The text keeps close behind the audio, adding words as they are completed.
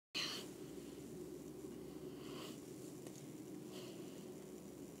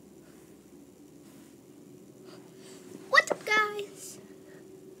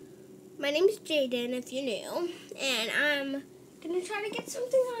My name is Jaden, if you're new, and I'm gonna try to get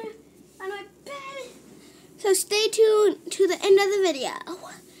something on my bed. So stay tuned to the end of the video.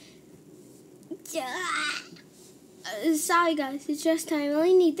 Sorry guys, it's just I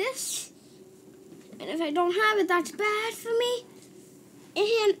only need this, and if I don't have it, that's bad for me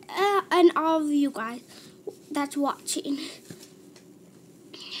and all of you guys that's watching,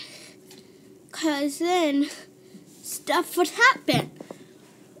 cause then stuff would happen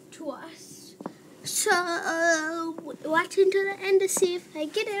to us. So watch until the end to see if I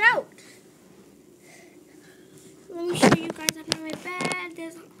get it out. Let me show you guys under my bed.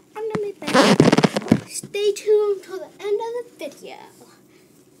 There's under my bed. Stay tuned till the end of the video.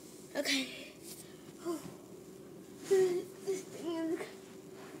 Okay. Oh. This thing is.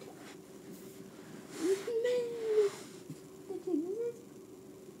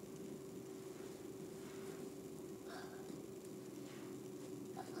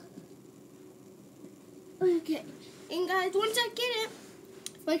 Okay, and guys, once I get it,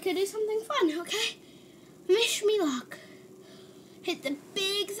 we could do something fun, okay? Wish me luck. Hit the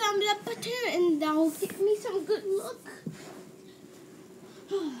big thumbs up button, and that'll give me some good luck.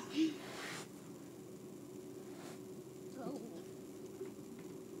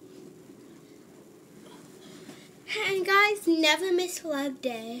 And guys, never miss leg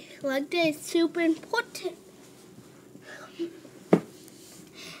day. Leg day is super important.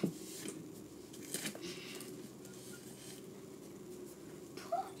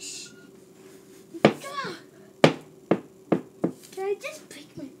 Did I just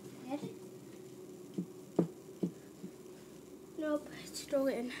break my head? Nope, it's still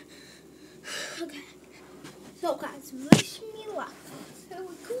in. Okay. So guys, wish me luck. So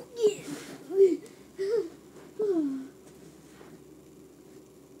we go again.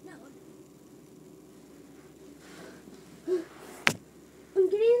 I'm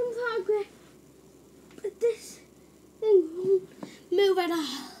getting some progress, but this thing won't move at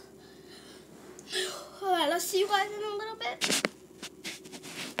all. Alright, let's see you guys in a little bit.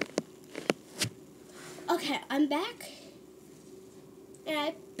 Okay, I'm back. And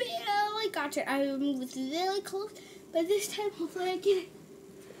I barely got it. I was really close, but this time hopefully I get it.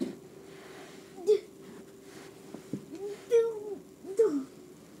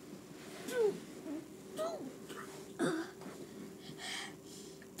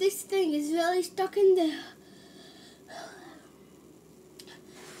 This thing is really stuck in there.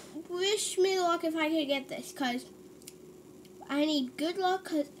 Wish me luck if I can get this, because I need good luck,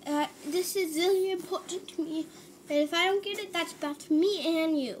 because this is really important to me. And if I don't get it, that's bad to me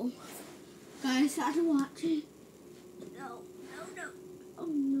and you. Guys, start watching. No. Oh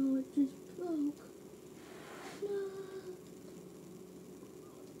no, it just broke. No.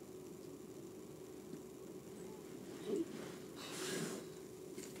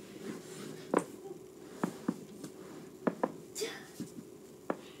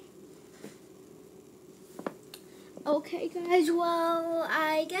 Okay guys, well,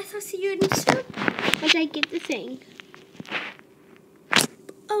 I guess I'll see you in soon once I get the thing.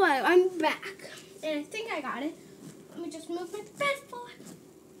 Alright, I'm back. And I think I got it. Let me just move my bed forward.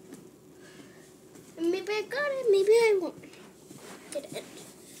 And maybe I got it, maybe I won't. Didn't.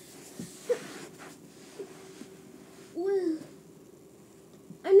 Well,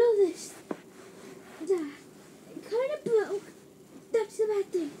 I know this. It kind of broke. That's the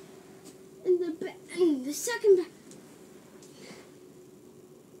bad thing. And the second bad.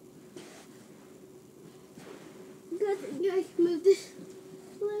 I can move this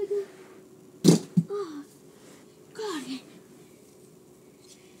leg. Oh, got it.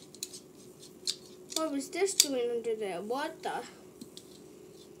 What was this doing under there? What the?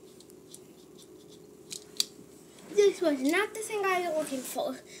 This was not the thing I was looking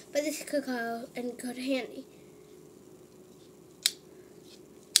for, but this could go in good handy.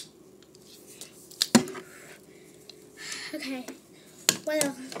 Okay,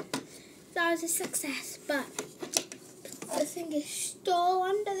 well, that was a success, but the thing is still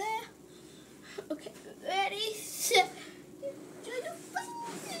under there. Okay, ready, set.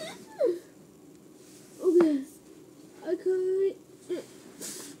 Okay, I got it.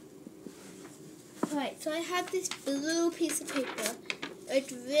 Alright, so I have this blue piece of paper.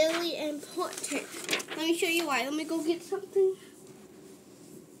 It's really important. Let me show you why. Let me go get something.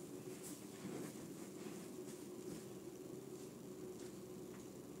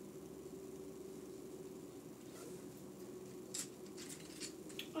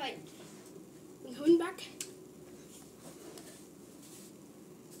 Alright, I'm coming back.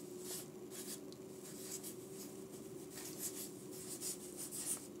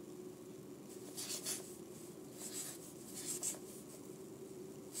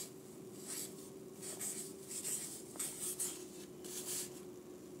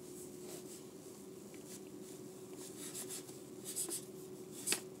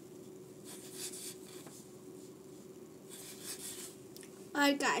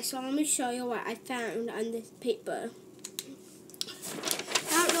 Alright guys, so let me show you what I found on this paper.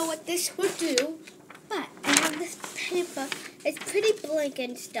 I don't know what this would do, but I have this paper. It's pretty blank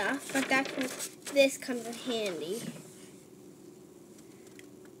and stuff, but that's when this comes in handy.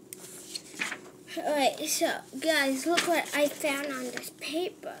 Alright, so guys, look what I found on this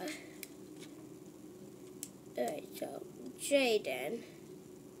paper. Alright, so Jaden.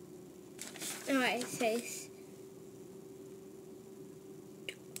 Alright, it says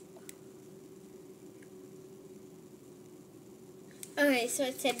alright, so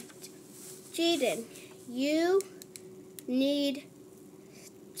it said, Jaden, you need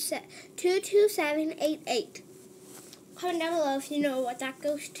 22788. Comment down below if you know what that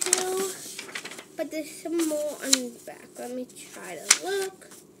goes to. But there's some more on the back. Let me try to look.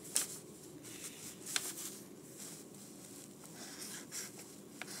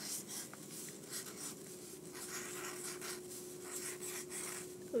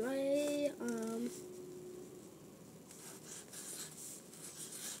 Right,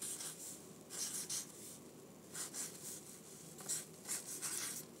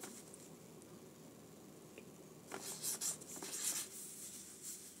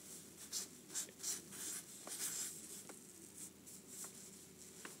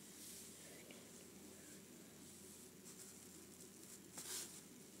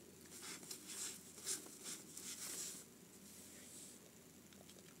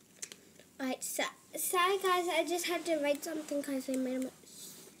 Alright, so, sorry guys, I just had to write something because I made a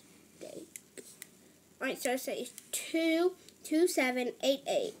mistake. Alright, so it says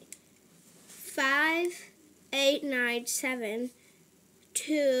 22788 5897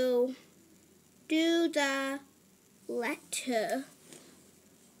 to do the letter.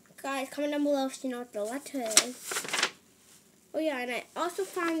 Guys, comment down below if you know what the letter is. Oh yeah, and I also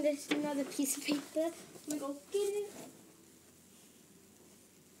found this another piece of paper. I'm gonna go get it.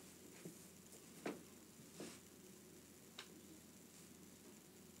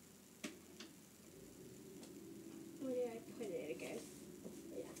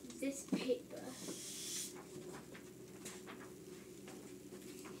 This paper.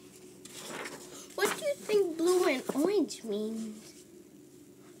 What do you think blue and orange means?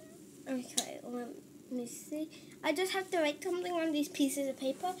 Okay, let me see. I just have to write something on these pieces of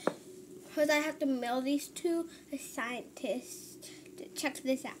paper because I have to mail these to a scientist to check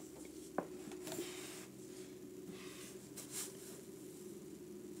this out.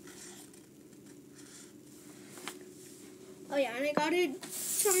 Oh yeah, and I got it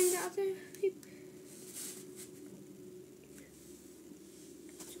signed out there.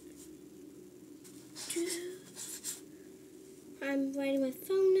 I'm writing my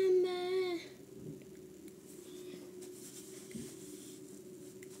phone number.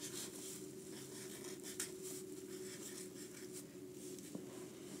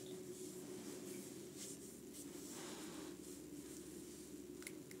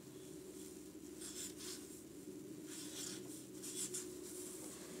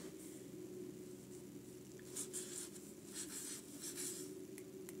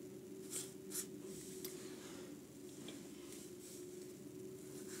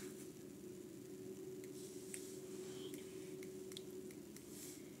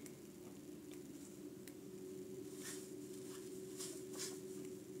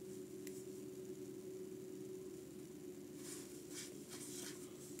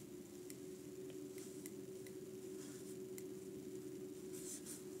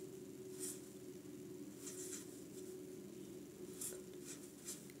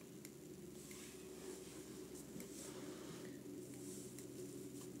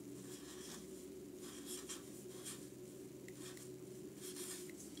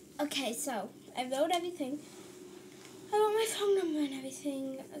 Okay, so I wrote everything. I wrote my phone number and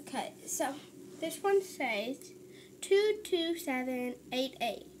everything. Okay, so this one says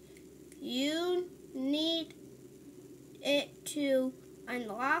 22788. You need it to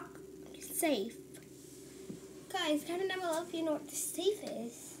unlock safe. Guys, comment down below if you know what the safe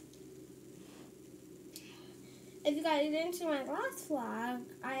is. If you guys didn't see my last vlog,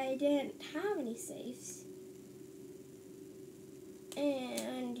 I didn't have any safes.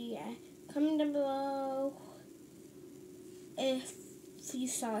 And yeah, comment down below if you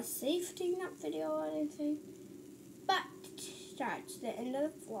saw a safety in that video or anything. But that's the end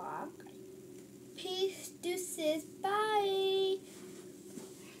of the vlog. Peace, deuces, bye.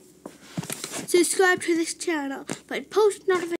 Subscribe to this channel, but post notifications.